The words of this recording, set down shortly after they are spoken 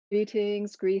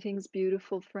Greetings, greetings,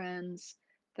 beautiful friends.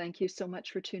 Thank you so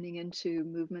much for tuning into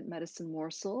Movement Medicine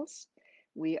Morsels.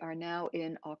 We are now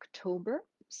in October,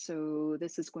 so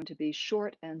this is going to be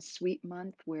short and sweet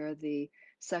month where the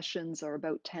sessions are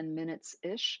about 10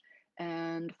 minutes-ish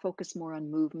and focus more on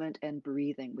movement and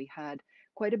breathing. We had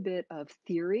quite a bit of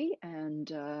theory and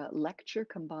lecture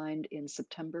combined in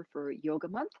September for Yoga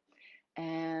Month,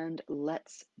 and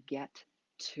let's get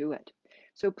to it.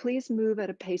 So please move at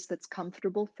a pace that's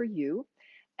comfortable for you.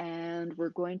 And we're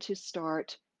going to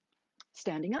start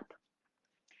standing up.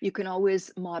 You can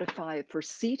always modify for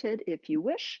seated if you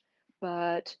wish,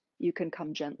 but you can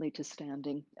come gently to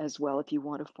standing as well if you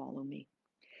want to follow me.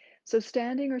 So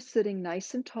standing or sitting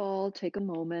nice and tall, take a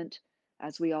moment.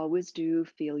 As we always do,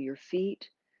 feel your feet,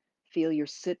 feel your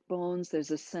sit bones.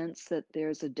 There's a sense that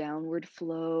there's a downward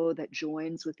flow that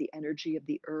joins with the energy of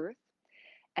the earth.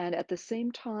 And at the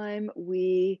same time,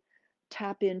 we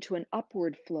tap into an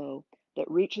upward flow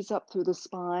that reaches up through the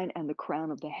spine and the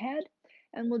crown of the head.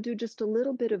 And we'll do just a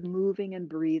little bit of moving and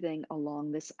breathing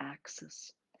along this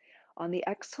axis. On the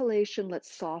exhalation,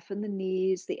 let's soften the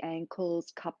knees, the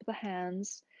ankles, cup the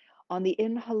hands. On the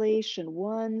inhalation,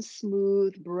 one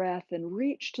smooth breath and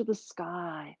reach to the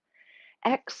sky.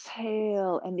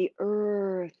 Exhale, and the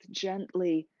earth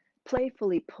gently,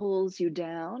 playfully pulls you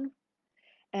down.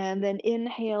 And then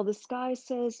inhale, the sky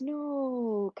says,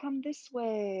 no, come this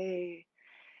way.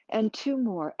 And two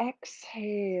more.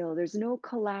 Exhale. There's no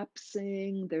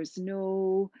collapsing, there's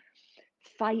no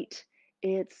fight.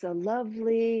 It's a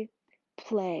lovely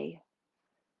play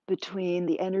between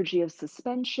the energy of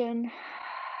suspension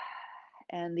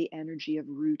and the energy of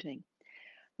rooting.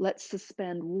 Let's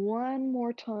suspend one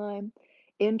more time.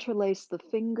 Interlace the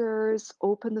fingers,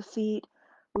 open the feet,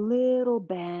 little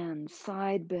bend,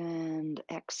 side bend,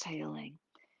 exhaling.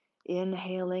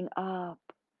 Inhaling up,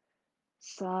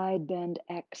 side bend,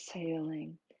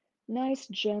 exhaling. Nice,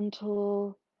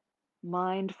 gentle,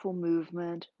 mindful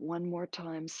movement. One more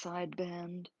time, side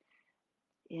bend.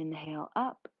 Inhale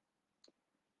up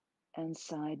and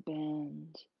side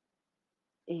bend.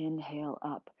 Inhale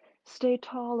up. Stay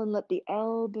tall and let the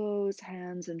elbows,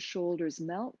 hands, and shoulders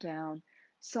melt down.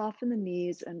 Soften the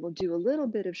knees, and we'll do a little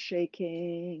bit of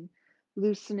shaking,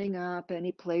 loosening up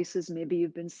any places. Maybe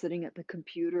you've been sitting at the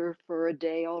computer for a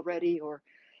day already, or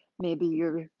maybe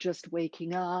you're just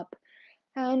waking up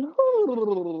and,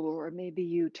 or maybe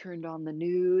you turned on the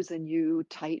news and you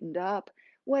tightened up.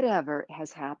 Whatever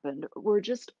has happened, we're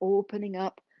just opening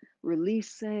up,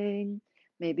 releasing,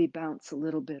 maybe bounce a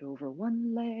little bit over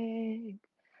one leg.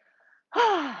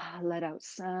 Let out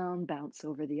sound, bounce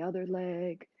over the other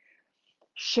leg.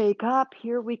 Shake up.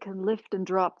 Here we can lift and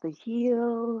drop the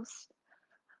heels.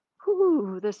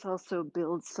 This also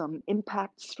builds some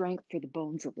impact strength for the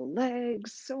bones of the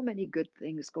legs. So many good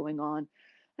things going on.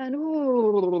 And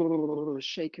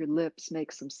shake your lips,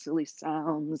 make some silly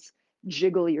sounds,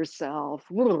 jiggle yourself.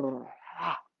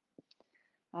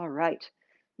 All right,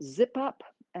 zip up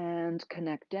and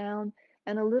connect down,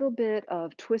 and a little bit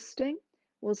of twisting.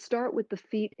 We'll start with the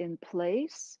feet in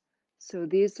place. So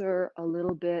these are a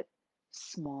little bit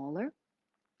smaller,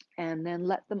 and then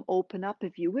let them open up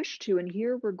if you wish to. And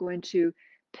here we're going to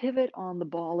pivot on the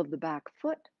ball of the back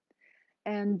foot,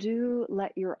 and do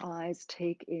let your eyes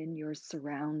take in your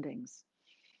surroundings.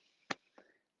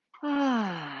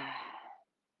 And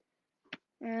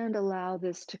allow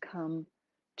this to come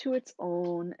to its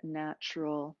own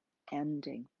natural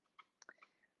ending.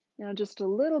 Now, just a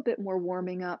little bit more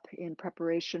warming up in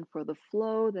preparation for the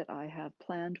flow that I have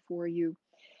planned for you.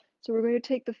 So we're going to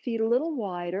take the feet a little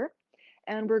wider,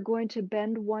 and we're going to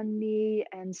bend one knee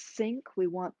and sink. We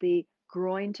want the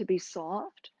groin to be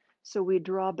soft. So we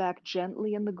draw back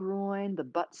gently in the groin, the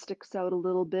butt sticks out a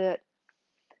little bit,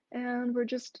 and we're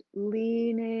just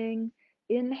leaning.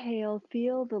 Inhale,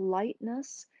 feel the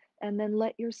lightness, and then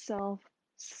let yourself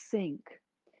sink.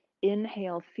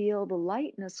 Inhale, feel the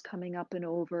lightness coming up and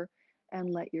over,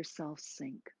 and let yourself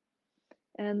sink.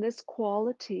 And this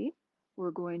quality we're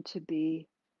going to be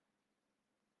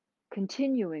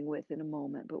continuing with in a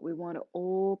moment, but we want to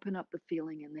open up the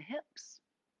feeling in the hips.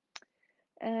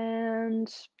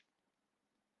 And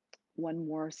one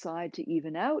more side to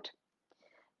even out.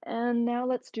 And now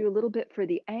let's do a little bit for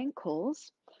the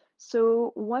ankles.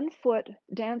 So one foot,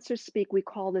 dancers speak, we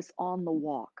call this on the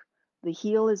walk. The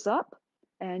heel is up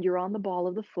and you're on the ball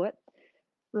of the foot.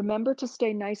 Remember to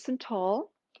stay nice and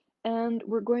tall. And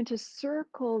we're going to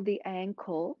circle the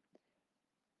ankle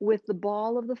with the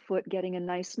ball of the foot getting a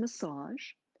nice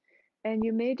massage. And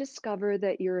you may discover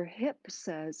that your hip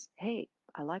says, hey,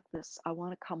 I like this. I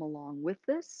want to come along with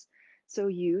this. So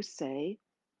you say,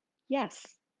 yes.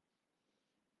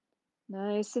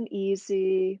 Nice and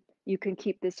easy. You can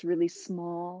keep this really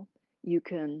small. You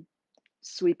can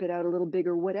sweep it out a little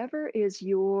bigger, whatever is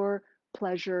your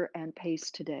pleasure and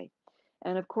pace today.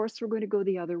 And of course, we're going to go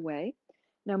the other way.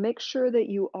 Now, make sure that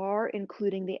you are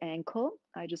including the ankle.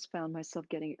 I just found myself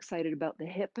getting excited about the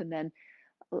hip and then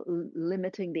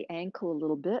limiting the ankle a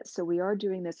little bit. So we are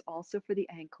doing this also for the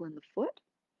ankle and the foot.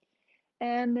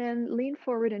 And then lean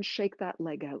forward and shake that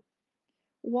leg out.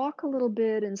 Walk a little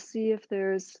bit and see if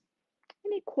there's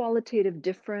any qualitative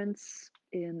difference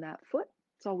in that foot.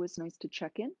 It's always nice to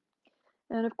check in.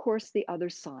 And of course, the other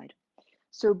side.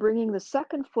 So bringing the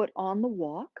second foot on the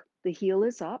walk, the heel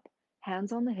is up,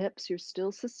 hands on the hips, you're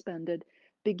still suspended.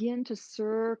 Begin to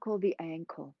circle the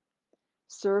ankle,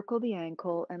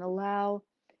 and allow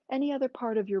any other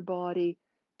part of your body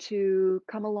to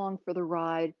come along for the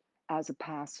ride as a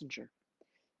passenger.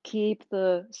 Keep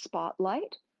the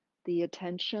spotlight, the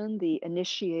attention, the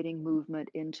initiating movement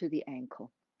into the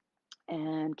ankle.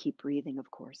 And keep breathing, of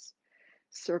course.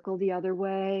 Circle the other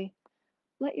way.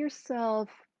 Let yourself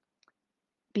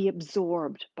be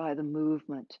absorbed by the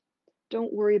movement.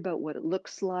 Don't worry about what it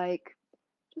looks like.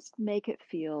 Just make it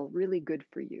feel really good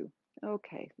for you.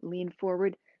 Okay, lean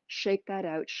forward, shake that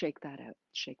out, shake that out,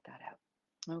 shake that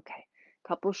out. Okay,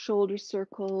 couple shoulder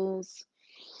circles.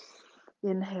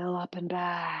 Inhale up and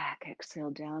back, exhale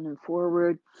down and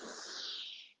forward.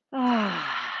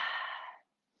 Ah,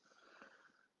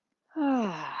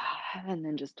 and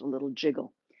then just a little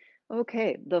jiggle.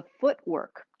 Okay, the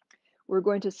footwork. We're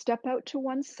going to step out to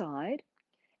one side,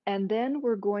 and then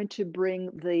we're going to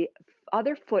bring the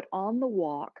other foot on the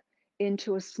walk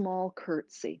into a small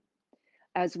curtsy.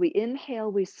 As we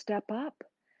inhale, we step up,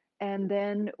 and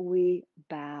then we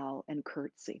bow and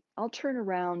curtsy. I'll turn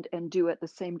around and do it the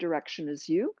same direction as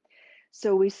you.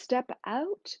 So we step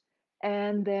out,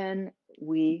 and then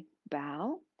we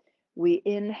bow. We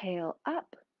inhale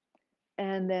up,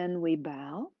 and then we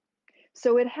bow.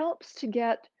 So it helps to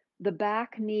get the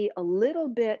back knee a little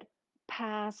bit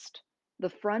past the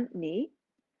front knee.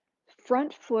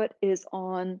 Front foot is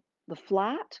on the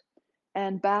flat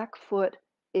and back foot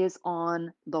is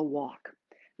on the walk.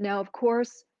 Now, of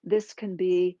course, this can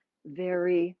be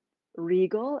very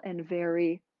regal and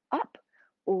very up,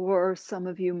 or some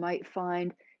of you might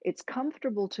find it's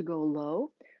comfortable to go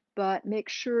low, but make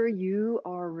sure you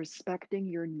are respecting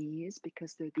your knees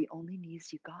because they're the only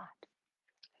knees you got.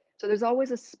 So there's always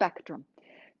a spectrum.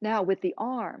 Now with the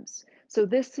arms, so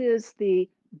this is the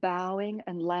bowing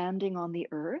and landing on the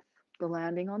earth, the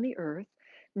landing on the earth.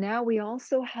 Now we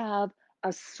also have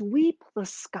a sweep the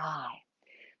sky.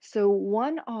 So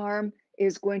one arm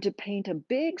is going to paint a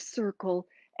big circle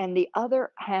and the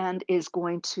other hand is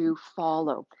going to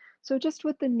follow. So just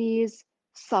with the knees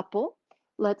supple,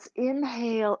 let's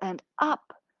inhale and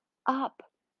up,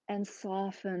 and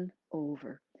soften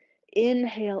over.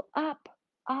 Inhale up,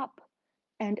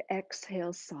 and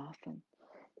exhale, soften.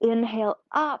 Inhale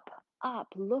up,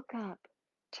 look up,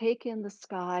 take in the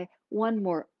sky. One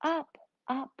more up,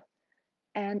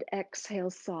 and exhale,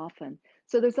 soften.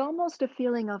 So there's almost a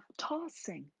feeling of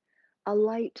tossing, a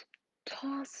light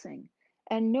tossing,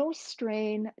 and no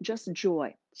strain, just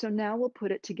joy. So now we'll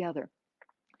put it together.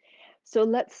 So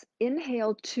let's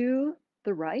inhale to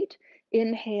the right.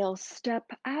 Inhale, step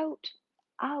out.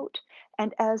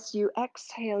 And as you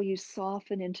exhale, you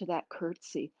soften into that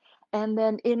curtsy. And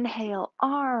then inhale,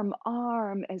 arm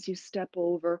as you step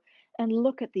over and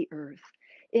look at the earth.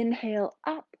 Inhale,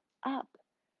 up,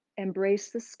 embrace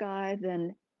the sky,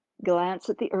 then glance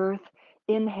at the earth.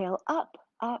 Inhale, up,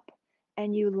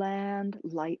 and you land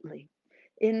lightly.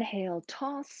 Inhale,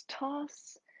 toss,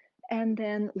 and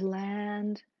then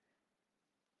land.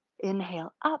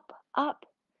 Inhale, up,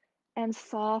 and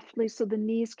softly, so the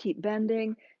knees keep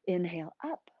bending. Inhale,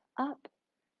 up,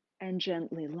 and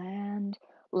gently land.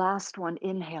 Last one,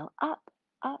 inhale, up,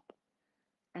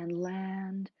 and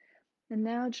land. And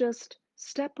now just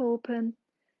step open.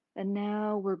 And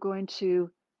now we're going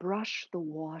to brush the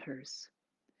waters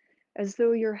as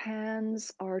though your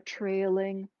hands are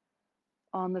trailing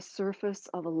on the surface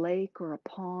of a lake or a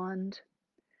pond.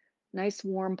 Nice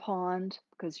warm pond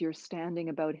because you're standing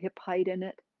about hip height in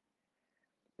it.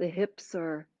 The hips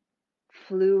are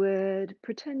fluid.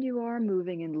 Pretend you are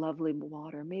moving in lovely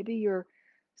water. Maybe you're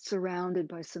surrounded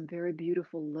by some very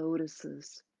beautiful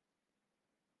lotuses.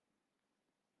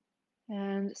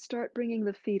 And start bringing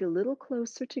the feet a little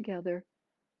closer together.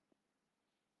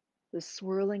 The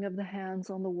swirling of the hands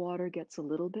on the water gets a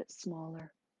little bit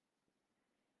smaller.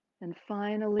 And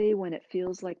finally, when it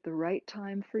feels like the right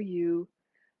time for you,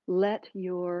 let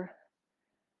your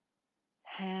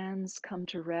hands come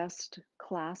to rest,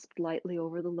 clasped lightly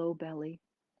over the low belly.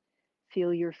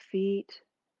 Feel your feet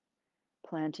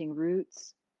planting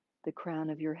roots, the crown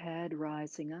of your head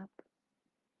rising up.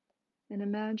 And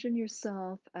imagine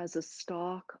yourself as a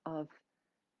stalk of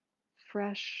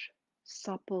fresh,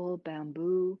 supple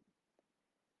bamboo.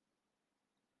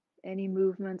 Any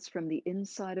movements from the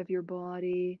inside of your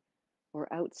body or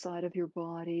outside of your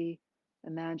body,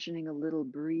 imagining a little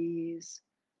breeze,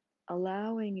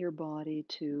 allowing your body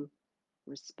to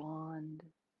respond.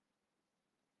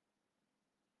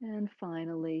 And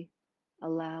finally,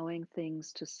 allowing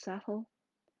things to settle.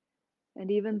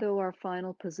 And even though our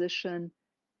final position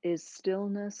is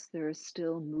stillness, there is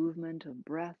still movement of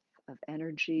breath, of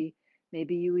energy.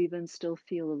 Maybe you even still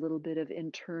feel a little bit of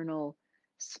internal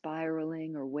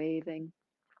spiraling or waving.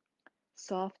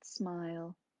 Soft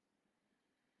smile.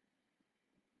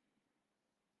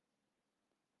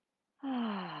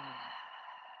 Ah,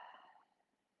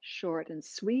 short and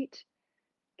sweet,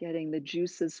 getting the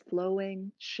juices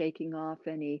flowing, shaking off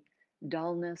any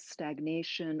dullness,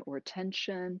 stagnation, or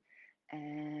tension.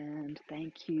 And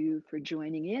thank you for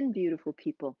joining in, beautiful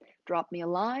people. Drop me a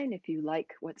line if you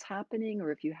like what's happening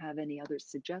or if you have any other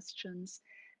suggestions.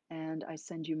 And I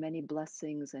send you many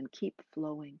blessings and keep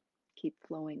flowing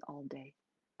all day.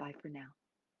 Bye for now.